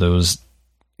be one of those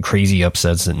crazy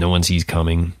upsets that no one sees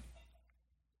coming.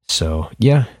 So,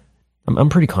 yeah, I'm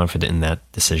pretty confident in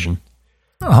that decision.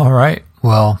 All right.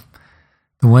 Well,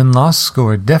 the win-loss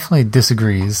score definitely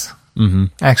disagrees. Mm-hmm.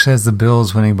 Actually has the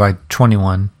Bills winning by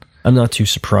 21. I'm not too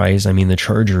surprised. I mean, the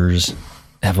Chargers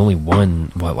have only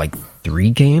won,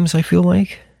 3 games, I feel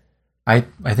like? I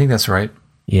think that's right.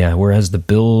 Yeah, whereas the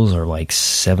Bills are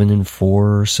 7-4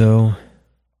 or so.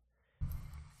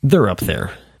 They're up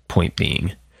there, point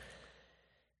being.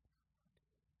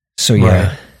 So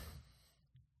yeah,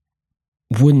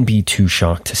 Wouldn't be too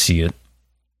shocked to see it.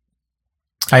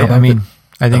 I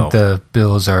think the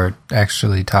Bills are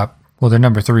actually top. Well, they're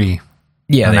number 3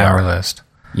 on our list.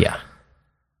 Yeah.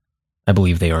 I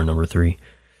believe they are number 3.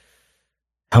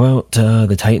 How about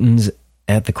the Titans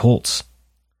at the Colts?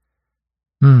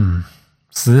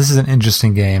 So this is an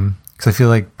interesting game because I feel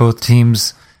like both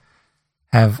teams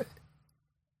have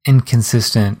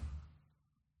inconsistent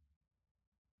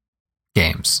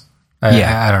games.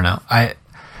 I don't know.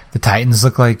 The Titans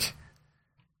look like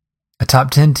a top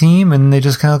 10 team, and they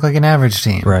just kind of look like an average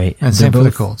team. Right. And same for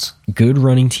the Colts. Good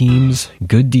running teams,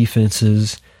 good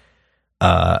defenses,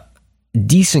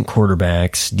 decent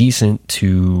quarterbacks, decent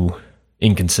to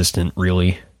inconsistent,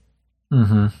 really.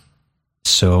 Mm-hmm.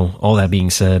 So, all that being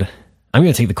said, I'm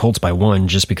going to take the Colts by 1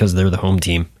 just because they're the home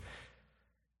team.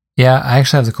 Yeah, I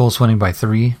actually have the Colts winning by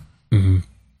 3. Mm-hmm.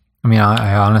 I mean,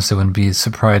 I honestly wouldn't be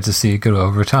surprised to see it go to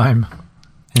overtime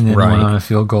and then win on a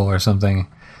field goal or something.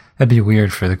 That'd be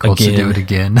weird for the Colts to do it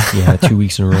again. Yeah, 2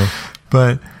 weeks in a row.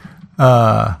 But,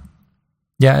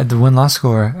 yeah, the win-loss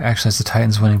score actually has the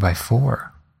Titans winning by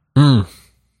 4.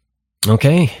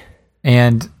 Okay.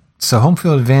 And so home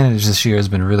field advantage this year has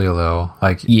been really low,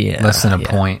 less than a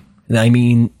point. I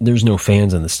mean, there's no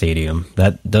fans in the stadium.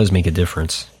 That does make a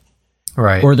difference.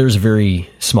 Right. Or there's very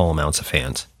small amounts of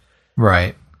fans.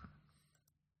 Right.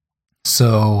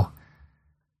 So,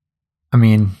 I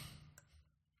mean,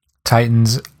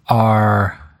 Titans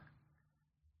are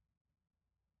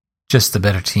just the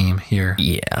better team here.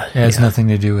 Yeah. It has nothing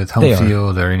to do with home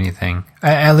field or anything.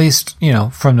 At least,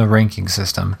 from the ranking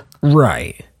system.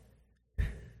 Right.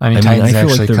 I mean Titans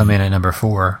actually come in at number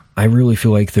 4. I really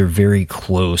feel like they're very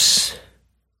close,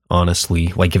 honestly.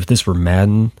 Like, if this were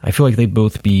Madden, I feel like they'd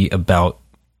both be about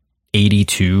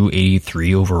 82,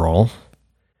 83 overall.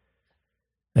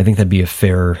 I think that'd be a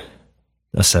fair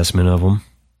assessment of them.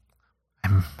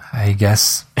 I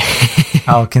guess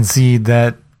I'll concede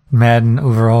that Madden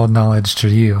overall knowledge to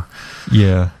you.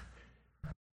 Yeah.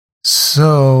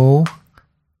 So,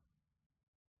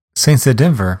 Saints at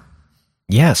Denver.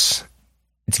 Yes.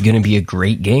 It's going to be a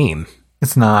great game.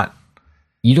 It's not.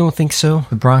 You don't think so?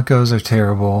 The Broncos are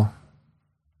terrible.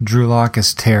 Drew Lock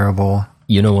is terrible.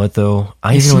 You know what, though?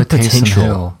 I see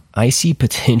potential. I see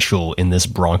potential in this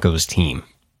Broncos team.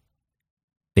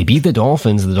 They beat the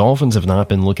Dolphins. The Dolphins have not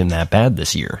been looking that bad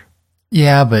this year.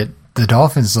 Yeah, but the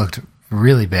Dolphins looked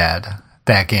really bad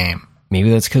that game. Maybe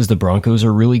that's because the Broncos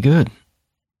are really good.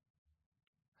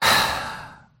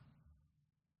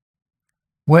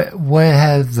 What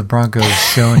have the Broncos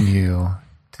shown you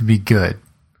to be good?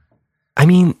 I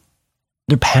mean,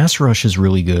 their pass rush is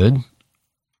really good.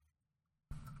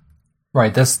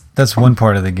 Right, that's one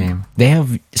part of the game. They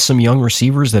have some young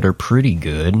receivers that are pretty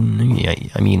good. Yeah,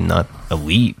 I mean, not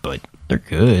elite, but they're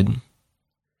good.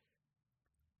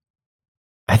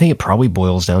 I think it probably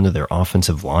boils down to their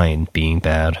offensive line being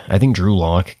bad. I think Drew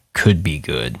Lock could be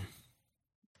good.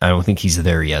 I don't think he's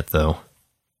there yet, though.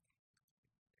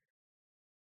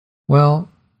 Well,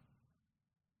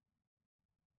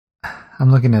 I'm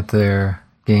looking at their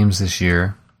games this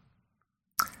year.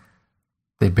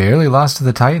 They barely lost to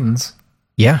the Titans.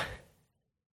 Yeah.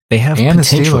 They have and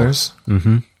potential. The Steelers.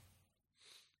 Mm-hmm.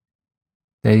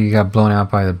 They got blown out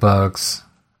by the Bucs.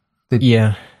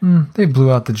 They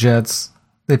blew out the Jets.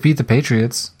 They beat the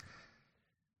Patriots.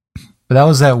 But that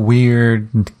was that weird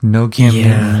no Cam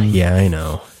Newton. Yeah, I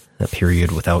know. That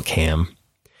period without Cam.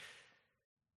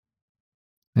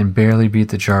 And barely beat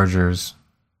the Chargers.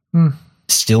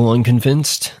 Still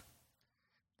unconvinced?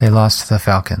 They lost to the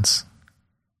Falcons.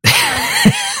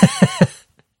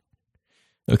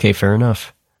 Okay, fair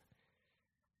enough.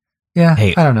 Yeah,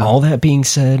 Hey, I don't know. All that being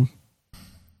said,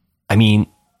 I mean,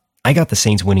 I got the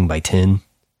Saints winning by 10.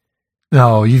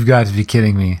 No, you've got to be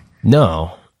kidding me.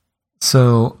 No.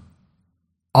 So,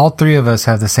 all three of us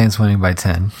have the Saints winning by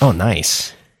 10. Oh,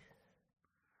 nice.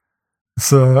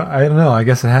 So, I don't know. I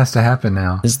guess it has to happen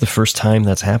now. This is the first time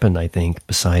that's happened, I think,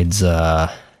 besides... I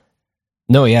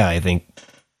think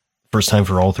first time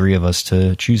for all three of us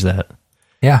to choose that.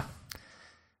 Yeah.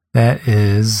 That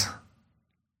is...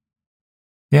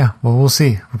 Yeah, well, we'll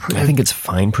see. I think it's a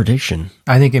fine prediction.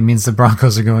 I think it means the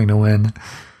Broncos are going to win.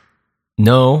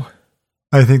 No.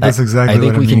 I think that's exactly what it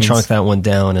means. I think we can chalk that one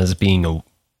down as being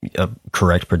a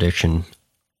correct prediction.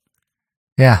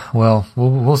 Yeah, well,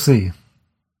 we'll see.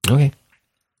 Okay.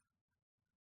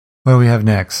 What do we have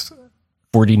next?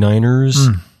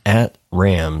 49ers at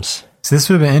Rams. So this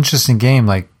would have been an interesting game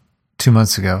like 2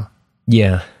 months ago.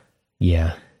 Yeah.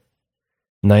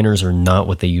 Niners are not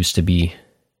what they used to be.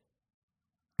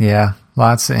 Yeah,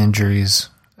 lots of injuries.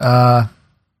 I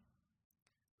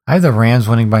have the Rams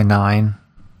winning by 9.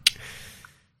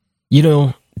 You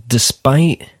know,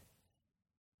 despite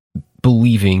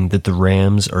believing that the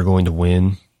Rams are going to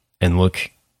win and look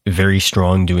very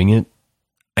strong doing it,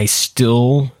 I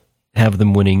still have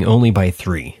them winning only by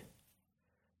 3.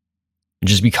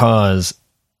 Just because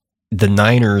the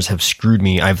Niners have screwed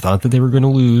me. I've thought that they were going to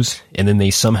lose, and then they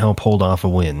somehow pulled off a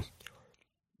win.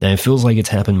 And it feels like it's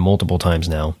happened multiple times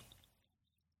now.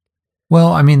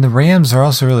 Well, I mean, the Rams are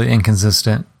also really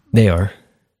inconsistent. They are.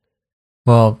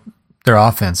 Well, their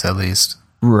offense, at least.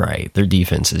 Right. Their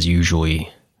defense is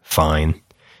usually fine.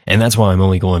 And that's why I'm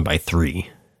only going by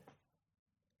 3.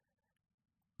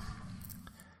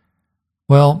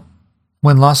 Well,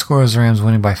 win-loss score is the Rams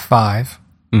winning by 5.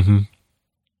 Mm-hmm.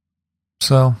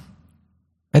 So...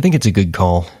 I think it's a good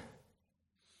call.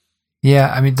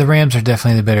 Yeah, I mean, the Rams are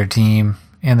definitely the better team,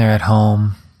 and they're at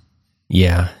home.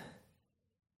 Yeah.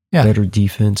 Better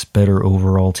defense, better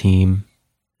overall team.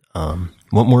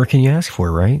 What more can you ask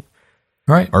for, right?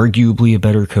 Right. Arguably a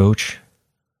better coach.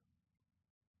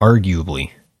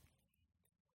 Arguably.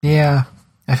 Yeah,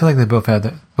 I feel like they both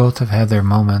have had their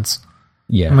moments.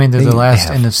 Yeah. I mean, they're the last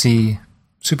NFC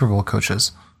Super Bowl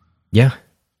coaches. Yeah.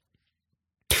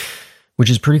 Which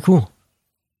is pretty cool.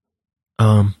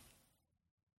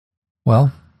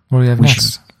 Well, what do we have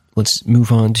next? Let's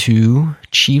move on to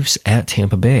Chiefs at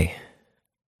Tampa Bay.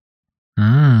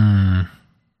 I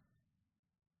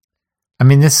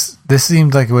mean, this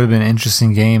seemed like it would have been an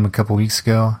interesting game a couple weeks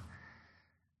ago.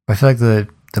 But I feel like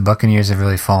the Buccaneers have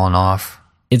really fallen off.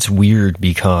 It's weird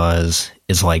because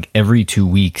it's like every 2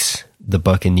 weeks the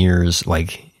Buccaneers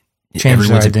change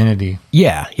their identity.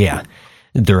 Yeah.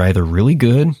 They're either really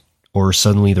good or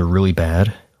suddenly they're really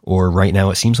bad. Or right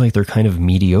now it seems like they're kind of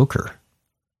mediocre.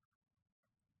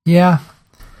 Yeah.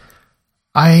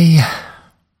 I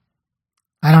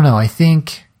don't know. I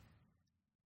think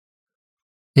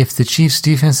if the Chiefs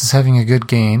defense is having a good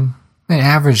game, an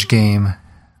average game,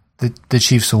 the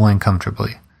Chiefs will win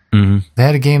comfortably. Mm-hmm. If they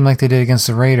had a game like they did against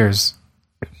the Raiders,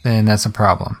 then that's a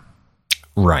problem.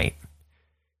 Right.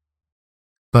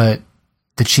 But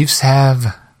the Chiefs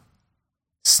have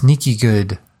sneaky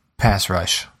good pass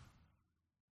rush.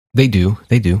 They do.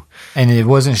 And it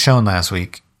wasn't shown last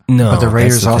week. No, but the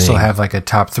Raiders also thing. have like a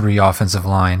top 3 offensive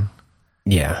line.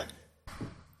 Yeah.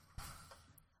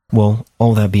 Well,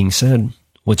 all that being said,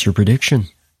 what's your prediction?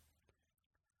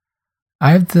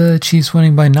 I have the Chiefs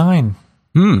winning by 9.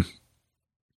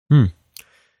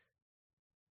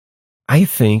 I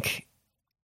think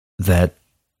that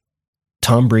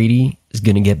Tom Brady is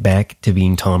going to get back to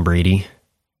being Tom Brady.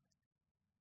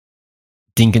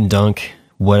 Dink and dunk,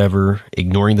 whatever,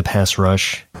 ignoring the pass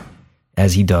rush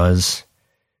as he does.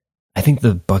 I think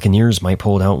the Buccaneers might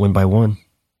pull it out win by 1.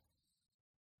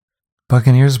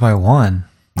 Buccaneers by 1?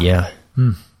 Yeah.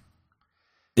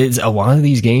 It's, a lot of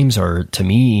these games are, to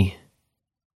me,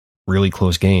 really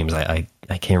close games. I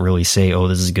can't really say, oh,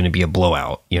 this is going to be a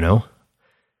blowout, you know?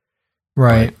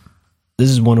 Right. But this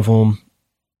is one of them.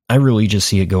 I really just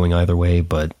see it going either way,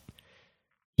 but,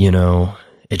 you know,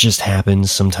 it just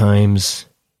happens. Sometimes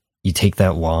you take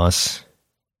that loss,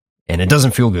 and it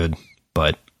doesn't feel good,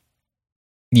 but,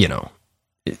 you know,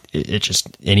 it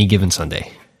just, any given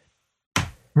Sunday.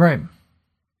 Right.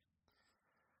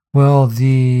 Well,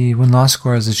 the win-loss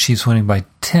score is the Chiefs winning by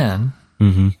 10.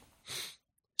 Mm-hmm.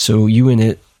 So you and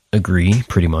it agree,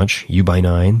 pretty much. You by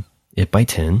 9, it by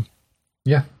 10.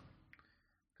 Yeah.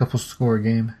 Couple score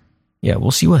game. Yeah,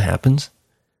 we'll see what happens.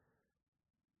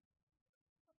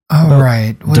 All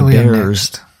right. What do we have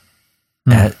next?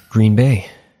 At Green Bay.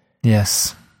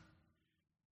 Yes.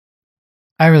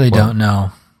 I really don't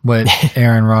know what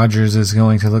Aaron Rodgers is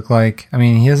going to look like. I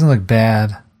mean, he doesn't look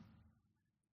bad,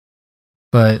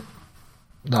 but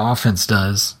the offense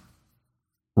does.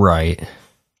 Right.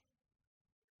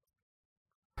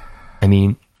 I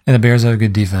mean... And the Bears have a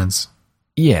good defense.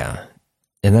 Yeah.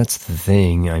 And that's the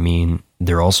thing. I mean,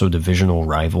 they're also divisional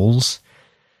rivals.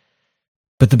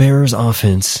 But the Bears'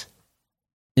 offense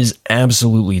is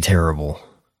absolutely terrible.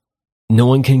 No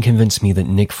one can convince me that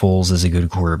Nick Foles is a good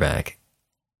quarterback.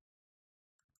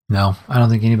 No, I don't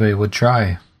think anybody would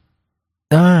try.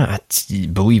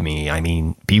 Believe me, I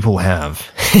mean, people have.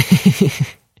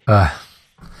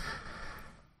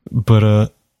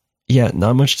 But, yeah,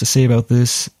 not much to say about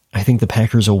this. I think the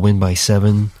Packers will win by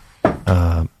 7.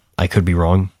 I could be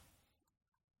wrong.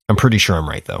 I'm pretty sure I'm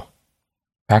right, though.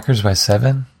 Packers by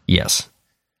 7? Yes.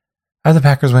 I have the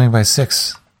Packers winning by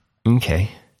 6.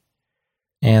 Okay.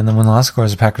 And then when the last score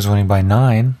is the Packers winning by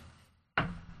 9.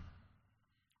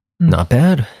 Not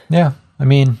bad. Yeah, I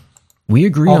mean... We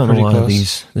agree on a lot close. of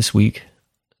these this week.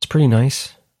 It's pretty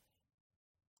nice.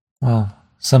 Well,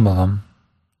 some of them.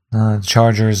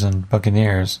 Chargers and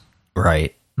Buccaneers.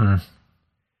 Right.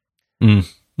 So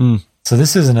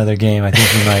this is another game I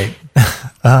think you might...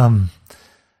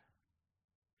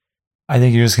 I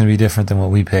think you're just going to be different than what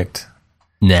we picked.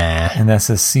 Nah. And that's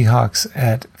the Seahawks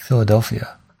at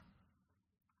Philadelphia.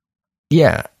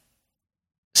 Yeah.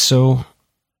 So...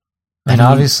 And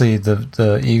obviously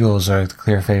the Eagles are the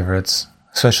clear favorites,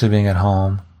 especially being at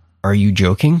home. Are you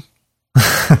joking?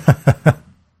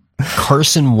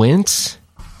 Carson Wentz?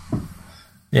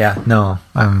 Yeah, no,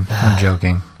 I'm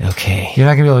joking. Okay. You're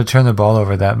not going to be able to turn the ball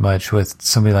over that much with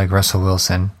somebody like Russell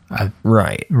Wilson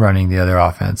right. running the other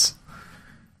offense.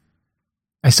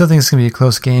 I still think it's going to be a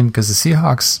close game because the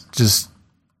Seahawks just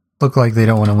look like they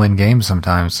don't want to win games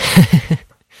sometimes.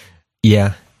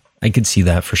 Yeah, I could see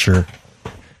that for sure.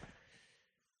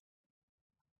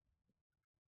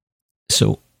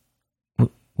 So,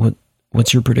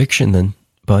 what's your prediction then,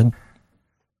 bud?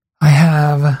 I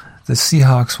have the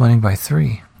Seahawks winning by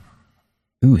 3.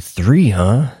 Ooh, 3,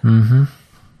 huh? Mm-hmm.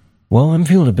 Well, I'm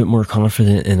feeling a bit more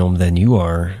confident in them than you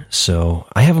are, so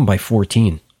I have them by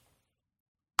 14.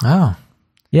 Oh.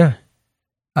 Yeah.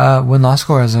 Win-loss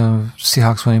score has a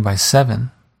Seahawks winning by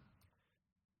 7.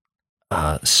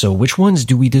 So which ones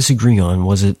do we disagree on?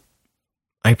 Was it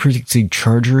I predicted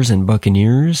Chargers and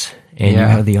Buccaneers, and you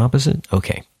had the opposite?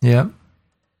 Okay. Yep.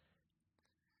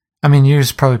 I mean, you're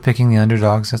just probably picking the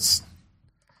underdogs. That's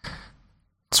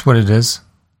what it is.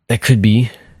 That could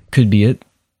be it.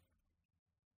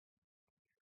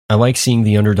 I like seeing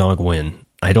the underdog win.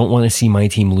 I don't want to see my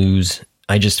team lose.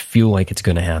 I just feel like it's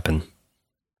going to happen.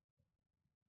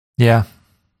 Yeah.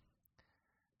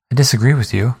 I disagree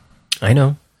with you. I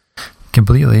know.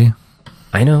 Completely.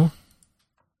 I know.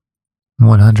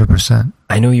 100%.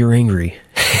 I know you're angry.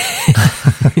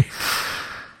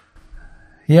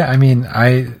 Yeah, I mean,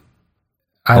 I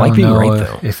like don't being know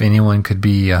right, if anyone could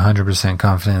be 100%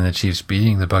 confident in the Chiefs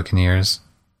beating the Buccaneers.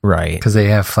 Right. Because they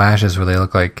have flashes where they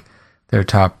look like they're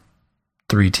top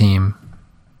 3 team.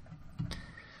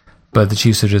 But the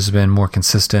Chiefs have just been more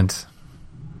consistent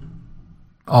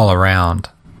all around.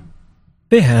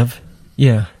 They have.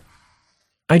 Yeah.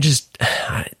 I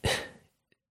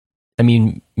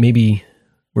mean, maybe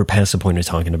we're past the point of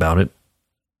talking about it.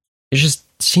 It just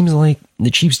seems like the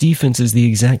Chiefs' defense is the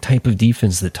exact type of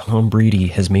defense that Tom Brady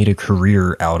has made a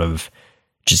career out of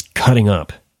just cutting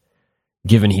up.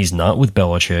 Given he's not with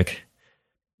Belichick,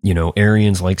 you know,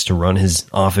 Arians likes to run his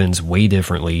offense way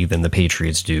differently than the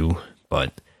Patriots do,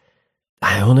 but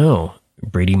I don't know.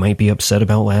 Brady might be upset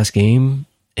about last game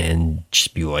and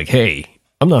just be like, hey,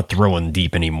 I'm not throwing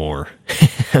deep anymore.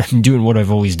 I'm doing what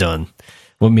I've always done.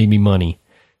 What made me money,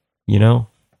 you know?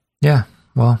 Yeah,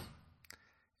 well,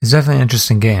 it's definitely an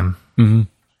interesting game. Mm-hmm.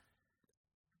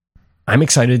 I'm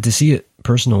excited to see it,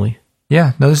 personally.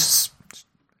 Yeah, no, this is,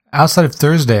 outside of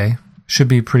Thursday, should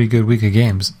be a pretty good week of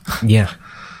games. Yeah.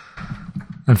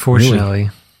 Unfortunately. Really,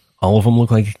 all of them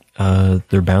look like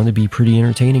they're bound to be pretty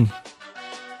entertaining.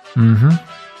 Mm-hmm.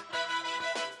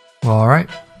 Well, all right.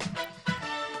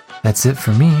 That's it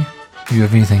for me. Do you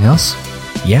have anything else?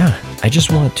 Yeah, I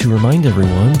just want to remind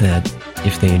everyone that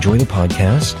if they enjoy the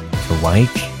podcast, to like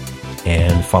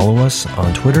and follow us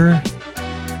on Twitter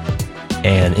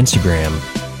and Instagram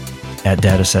at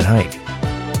DataSetHike.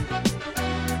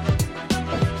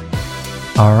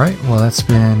 All right, well, that's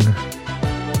been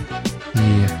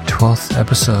the 12th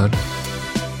episode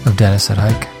of Dataset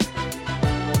Hike.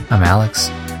 I'm Alex.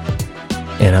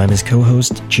 And I'm his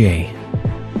co-host, Jay.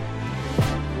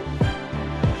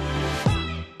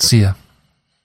 See ya.